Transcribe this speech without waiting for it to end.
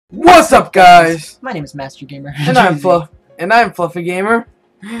What's up, guys? My name is Master Gamer. And I'm Fluffy Gamer.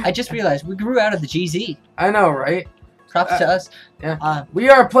 I just realized we grew out of the GZ. I know, right? Props to us. Yeah. We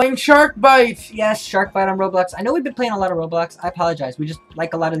are playing Sharkbite. Yes, Sharkbite on Roblox. I know we've been playing a lot of Roblox. I apologize. We just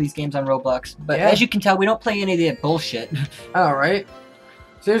like a lot of these games on Roblox. But as you can tell, we don't play any of the bullshit. All right.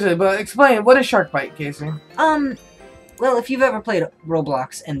 Seriously, but explain, what is Sharkbite, Casey? Well, if you've ever played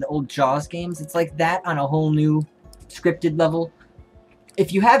Roblox and the old Jaws games, it's like that on a whole new scripted level.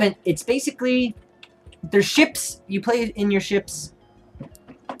 If you haven't, it's basically there's ships. You play in your ships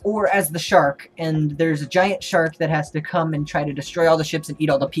or as the shark, and there's a giant shark that has to come and try to destroy all the ships and eat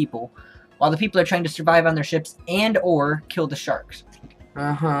all the people, while the people are trying to survive on their ships and or kill the sharks.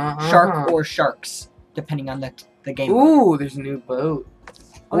 Shark or sharks, depending on the game. Ooh, there's a new boat.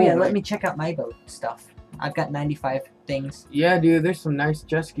 Oh yeah, let me check out my boat stuff. I've got 95 things. Yeah, dude, there's some nice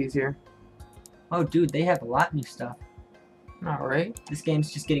jet skis here. Oh, dude, they have a lot new stuff. Alright. This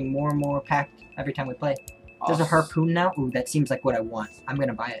game's just getting more and more packed every time we play. There's a harpoon now. Ooh, that seems like what I want. I'm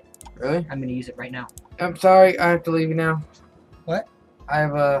gonna buy it. Really? I'm gonna use it right now. I'm sorry, I have to leave you now. What? I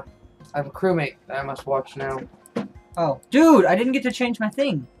have a crewmate that I must watch now. Oh, dude, I didn't get to change my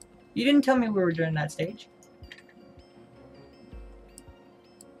thing. You didn't tell me we were doing that stage.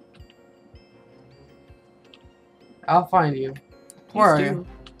 I'll find you. Where are you?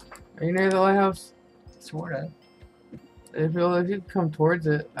 Are you near the lighthouse? Sorta. If you come towards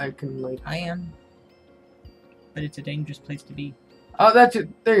it, I can, like... I am. But it's a dangerous place to be. Oh, that's it.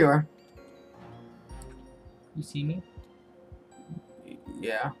 There you are. You see me?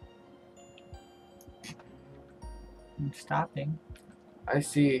 Yeah. I'm stopping. I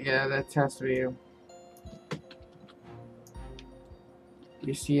see. Yeah, that has to be you.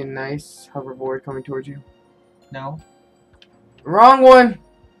 You see a nice hoverboard coming towards you? No. Wrong one!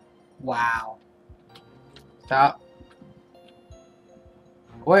 Wow. Stop.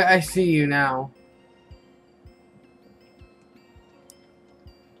 Wait, I see you now.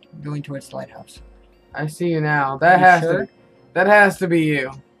 I'm going towards the lighthouse. I see you now. That has to be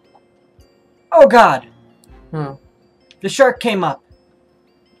you. Oh god! Huh. The shark came up.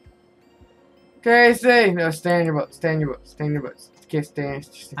 Casey! No, stay in your boat. Stay in your boat. Stay in your boat. Okay, stay.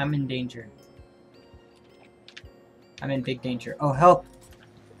 I'm in danger. I'm in big danger. Oh, help!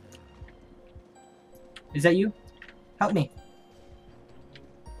 Is that you? Help me.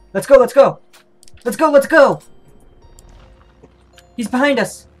 Let's go, let's go! Let's go, let's go! He's behind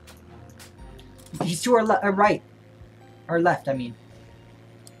us! He's to our right. Our left, I mean.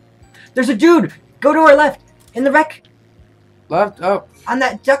 There's a dude! Go to our left! In the wreck! Left? Oh. On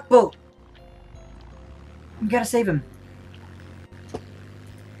that duck boat! We gotta save him.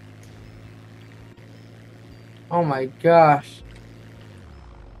 Oh my gosh.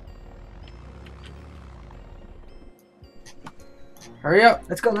 Hurry up!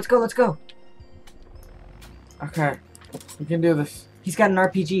 Let's go, let's go, let's go! Okay. We can do this. He's got an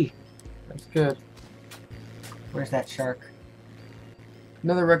RPG. That's good. Where's that shark?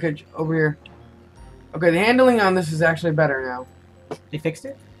 Another wreckage over here. Okay, the handling on this is actually better now. They fixed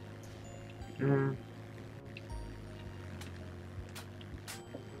it? Mm.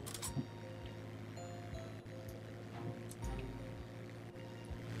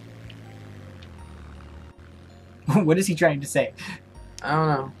 What is he trying to say? I don't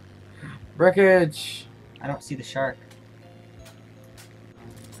know. Wreckage. I don't see the shark.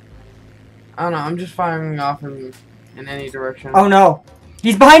 I don't know. I'm just firing off in any direction. Oh no!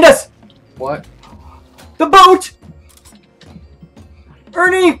 He's behind us! What? The boat!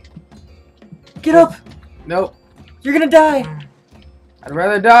 Ernie! Get up! Nope. You're gonna die! I'd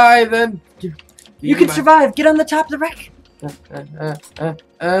rather die than... You can survive! Get on the top of the wreck!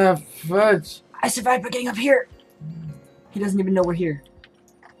 Fudge. I survived by getting up here! He doesn't even know we're here.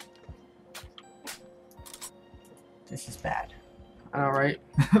 This is bad. Alright.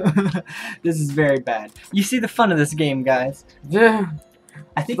 This is very bad. You see the fun of this game, guys. Yeah.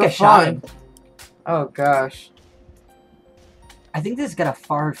 I think I shot him. Oh gosh. I think this has got a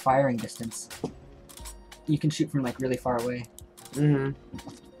far firing distance. You can shoot from like really far away. Mm-hmm.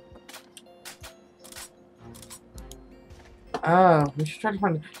 Oh, we should try to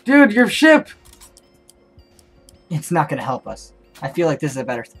find... Dude, your ship! It's not gonna help us. I feel like this is a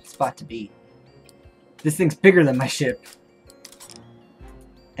better spot to be. This thing's bigger than my ship.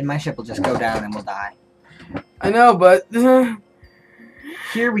 And my ship will just go down and we'll die. I know, but...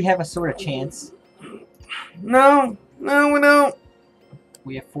 Here we have a sort of chance. No, we don't.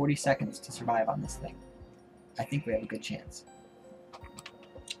 We have 40 seconds to survive on this thing. I think we have a good chance.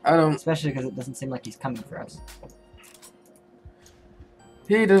 I don't... Especially because it doesn't seem like he's coming for us.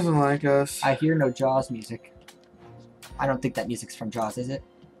 He doesn't like us. I hear no Jaws music. I don't think that music's from Jaws, is it?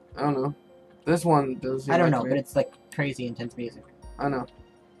 I don't know. This one doesn't seem I don't like know, me. but it's like crazy intense music. I know.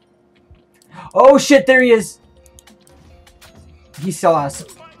 Oh shit, there he is! He saw us.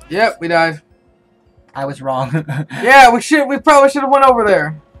 Yep, we died. I was wrong. Yeah, we probably should have went over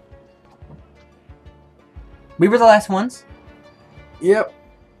there. We were the last ones? Yep.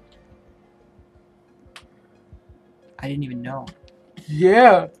 I didn't even know.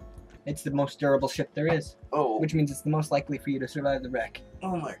 Yeah. It's the most durable ship there is. Oh. Which means it's the most likely for you to survive the wreck.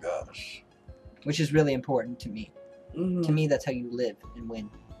 Oh my gosh. Which is really important to me. Mm-hmm. To me, that's how you live and win.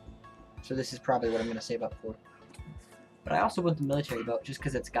 So this is probably what I'm going to save up for. But I also want the military boat just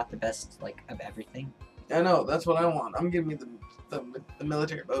because it's got the best, like, of everything. I know, that's what I want. I'm giving you the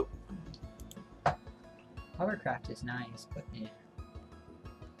military boat. Hovercraft is nice, but yeah.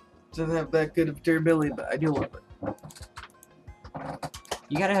 Doesn't have that good of durability, but I do love it.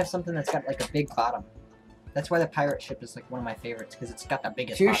 You gotta have something that's got, like, a big bottom. That's why the pirate ship is, like, one of my favorites, because it's got the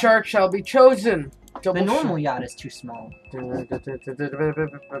biggest Two bottom. sharks shall be chosen. The normal yacht is too small.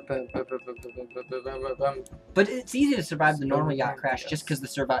 But it's easy to survive the normal yacht crash just because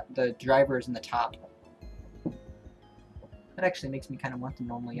the driver is in the top. That actually makes me kind of want the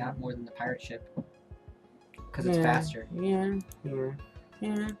normal yacht more than the pirate ship. Because it's faster. Yeah.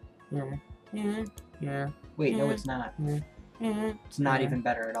 Wait, no it's not. It's not even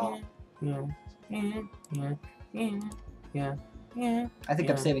better at all. I think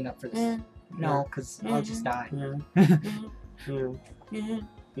I'm saving up for this. No, because I'll just die.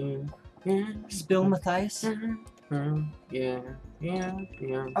 Spill, Matthias? Oh,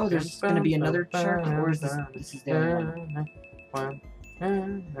 there's gonna be another shark? Or is this is the only one?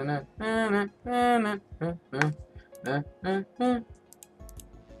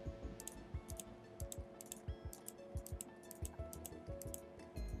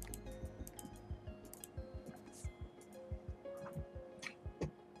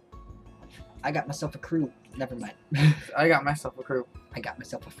 I got myself a crew. Never mind. I got myself a crew. I got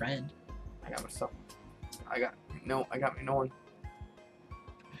myself a friend. I got me no one.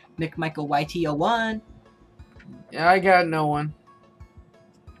 Nick Michael YT01. Yeah, I got no one.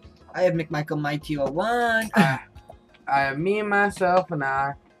 I have Nick Michael YT01. I have me, myself, and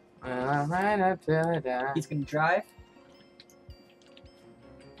I. Right until I die. He's gonna drive.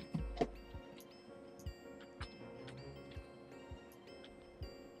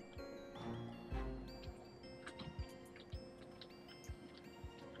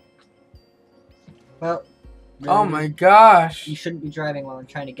 Well, Oh my gosh. you shouldn't be driving while I'm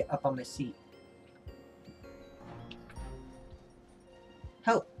trying to get up on my seat.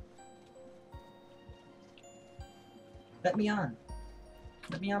 Help! Let me on.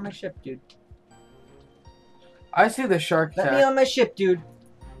 Let me on my ship, dude. I see the shark Let attack. me on my ship, dude.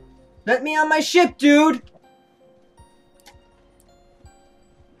 Let me on my ship, dude!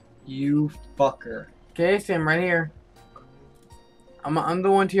 You fucker. Casey, I'm right here. I'm the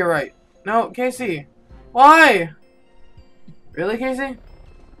one to your right. No, Casey. Why? Really, Casey?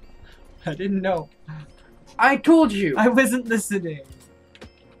 I didn't know. I told you. I wasn't listening.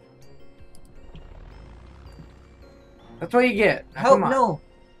 That's what you get. Now, Help, come on. no.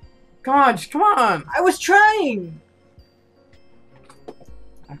 Come on, just come on. I was trying!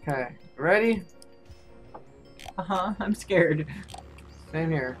 Okay, ready? Uh-huh, I'm scared.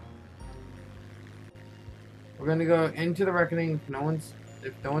 Same here. We're gonna go into the reckoning. If no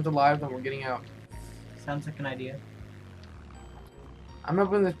one's alive, then we're getting out. Sounds like an idea. I'm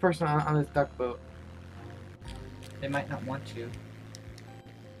helping this person on this duck boat. They might not want to.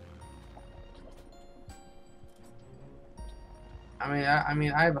 I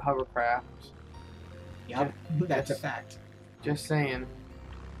mean, I have a hovercraft. Yep, that's a fact. Just saying.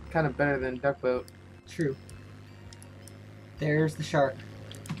 Kind of better than duck boat. True. There's the shark.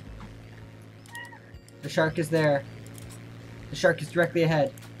 The shark is there. The shark is directly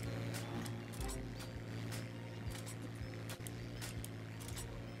ahead.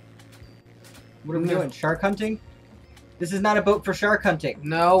 What are we doing? Shark hunting? This is not a boat for shark hunting.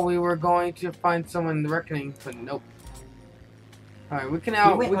 No, we were going to find someone in the reckoning, but nope. Alright, we can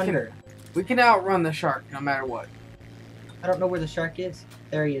outrun the shark no matter what. I don't know where the shark is.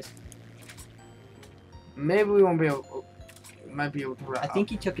 There he is. Maybe we won't be able. Might be able to. I think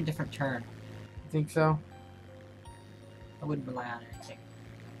he took a different turn. Think so? I wouldn't rely on anything.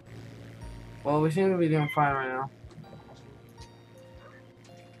 Well, we seem to be doing fine right now.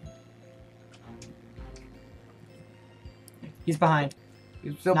 He's behind.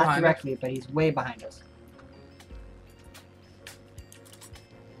 He's still Not behind. directly, but he's way behind us.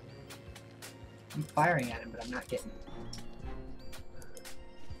 I'm firing at him, but I'm not getting him.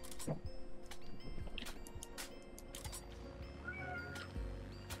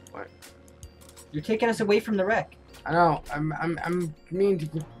 What? You're taking us away from the wreck. I know. I'm mean to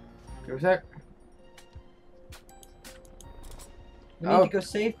give a sec. We need to go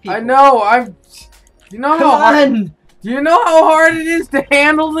save people. I know. You know Come how hard. on! Do you know how hard it is to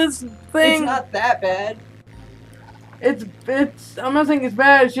handle this thing? It's not that bad. It's. I'm not saying it's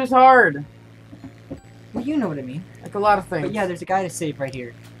bad. It's just hard. Well, you know what I mean. Like a lot of things. But yeah, there's a guy to save right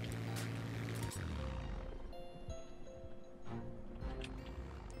here.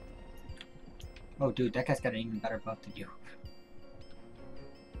 Oh, dude, that guy's got an even better buff than you.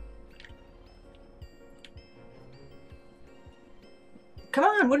 Come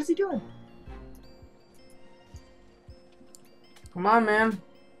on, what is he doing? Come on, man.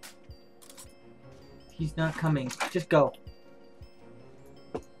 He's not coming. Just go.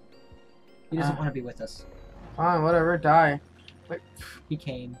 He doesn't want to be with us. Fine, whatever. Die. Wait. He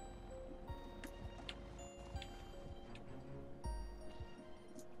came.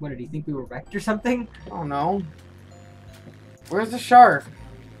 What, did he think we were wrecked or something? I don't know. Where's the shark?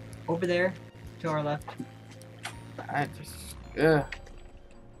 Over there, to our left. I just. Ugh.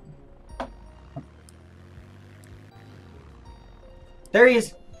 There he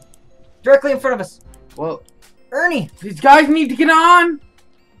is! Directly in front of us! Well, Ernie! these guys need to get on!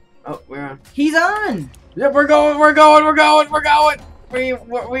 Oh, we're on. He's on! Yep, we're going! We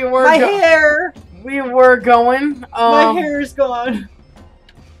were My hair! We were going. My hair is gone.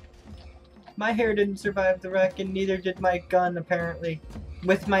 My hair didn't survive the wreck, and neither did my gun, apparently.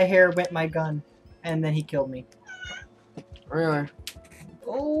 With my hair went my gun. And then he killed me. Really?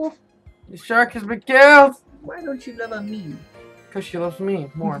 Oh, The shark has been killed! why don't you love me? Because she loves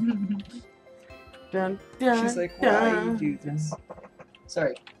me more. Dun, dun, She's like, why dun. you do this?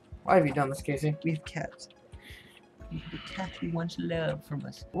 Sorry. Why have you done this, Casey? We have cats. The cat we once loved from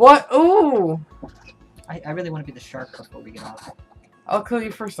us. What? Ooh! I really want to be the shark before we get off. I'll kill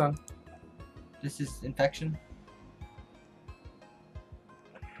you first, then. This is infection.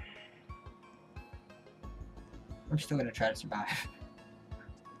 I'm still gonna try to survive.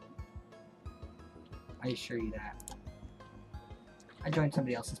 I assure you that. I joined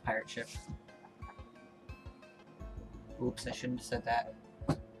somebody else's pirate ship. Oops, I shouldn't have said that.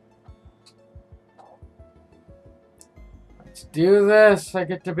 Let's do this. I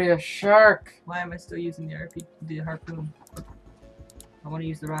get to be a shark. Why am I still using the harpoon? I want to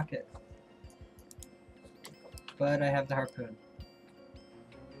use the rocket. But I have the harpoon.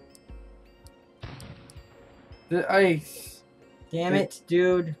 The ice. Damn it,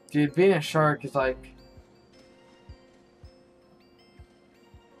 dude. Dude, being a shark is like...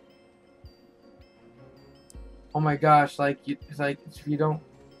 Oh my gosh, like, it's like, if you don't...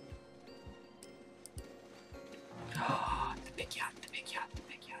 The big yacht, the big yacht, the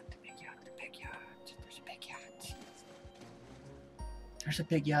big yacht, the big yacht, the big yacht. There's a big yacht. There's a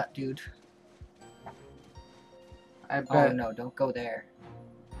big yacht, dude. I bet. Oh no, don't go there.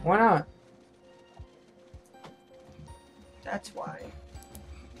 Why not? That's why.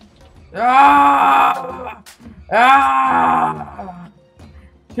 Ah! Ah!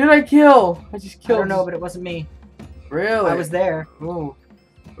 Who did I kill? I just I killed... don't know, but it wasn't me. Really? I was there, Ooh.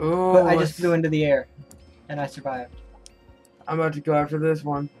 Ooh. but I just flew into the air. And I survived. I'm about to go after this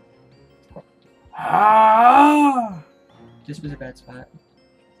one. Ah! This was a bad spot.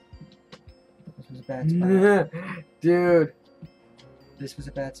 This was a bad spot. Dude. This was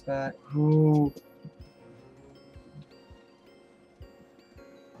a bad spot. Ooh.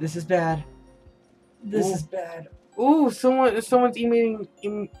 This is bad. This Ooh. is bad. Ooh, someone's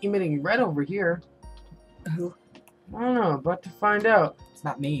emitting red over here. Who? I don't know, about to find out. It's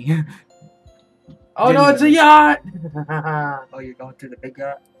not me. Oh no, it's a yacht! Oh, you're going through the big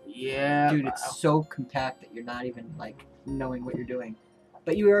yacht? Yeah. Dude, it's so compact that you're not even, like, knowing what you're doing.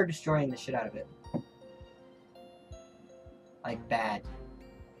 But you are destroying the shit out of it. Like, bad.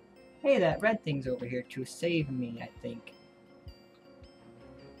 Hey, that red thing's over here to save me, I think.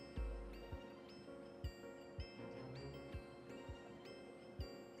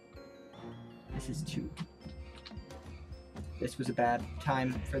 This is 2. This was a bad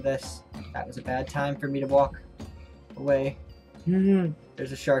time for this. That was a bad time for me to walk away.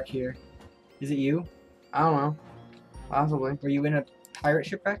 There's a shark here. Is it you? I don't know. Possibly. Were you in a pirate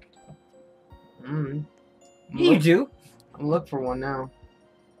shipwreck? You do? I'm looking for one now.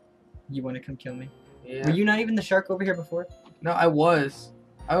 You want to come kill me? Yeah. Were you not even the shark over here before? No, I was.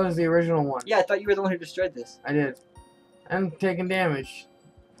 I was the original one. Yeah, I thought you were the one who destroyed this. I did. I'm taking damage.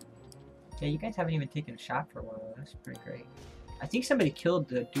 Yeah, you guys haven't even taken a shot for a while. That's pretty great. I think somebody killed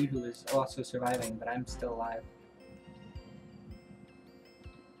the dude who was also surviving, but I'm still alive.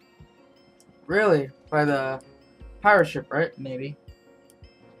 Really? By the pirate ship, right? Maybe.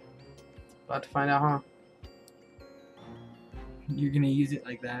 About to find out, huh? You're gonna use it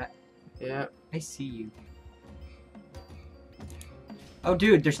like that. Yeah. I see you. Oh,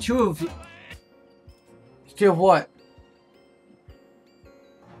 dude, there's two of... Two of what?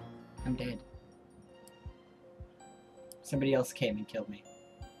 I'm dead. Somebody else came and killed me.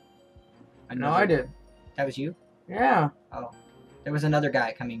 No, I did. That was you? Yeah. Oh. There was another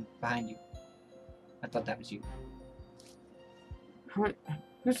guy coming behind you. I thought that was you.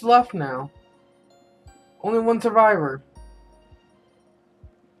 Who's left now? Only one survivor.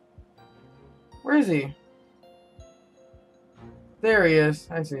 Where is he? There he is.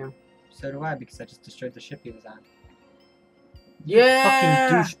 I see him. So do I, because I just destroyed the ship he was on. Yeah!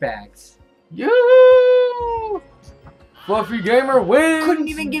 Fucking douchebags. Yoo! Fluffy Gamer wins! Couldn't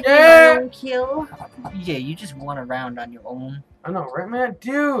even give me my own kill. Yeah, you just won a round on your own. I know, right, man?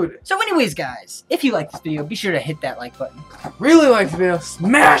 Dude! So anyways, guys, if you like this video, be sure to hit that like button. Really like the video,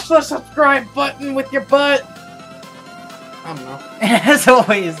 smash the subscribe button with your butt! I don't know. And as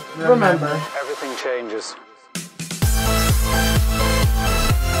always, Remember, everything changes.